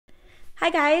Hi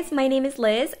guys, my name is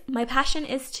Liz. My passion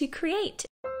is to create.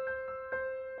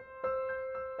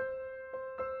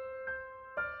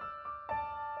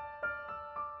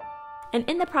 And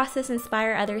in the process,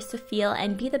 inspire others to feel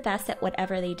and be the best at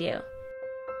whatever they do.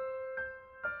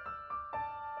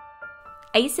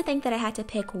 I used to think that I had to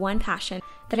pick one passion,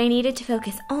 that I needed to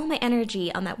focus all my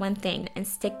energy on that one thing and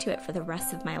stick to it for the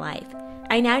rest of my life.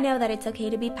 I now know that it's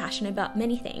okay to be passionate about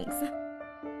many things.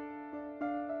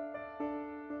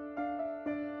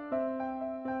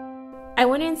 I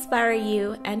want to inspire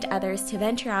you and others to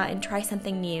venture out and try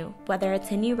something new, whether it's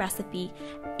a new recipe,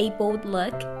 a bold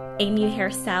look, a new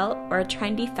hairstyle, or a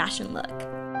trendy fashion look.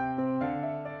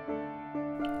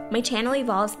 My channel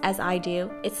evolves as I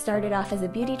do. It started off as a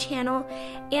beauty channel,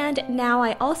 and now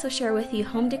I also share with you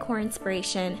home decor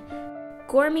inspiration,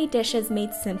 gourmet dishes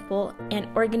made simple, and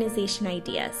organization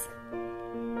ideas.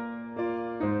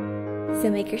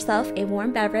 So make yourself a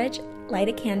warm beverage, light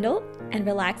a candle, and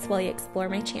relax while you explore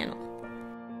my channel.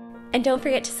 And don't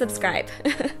forget to subscribe.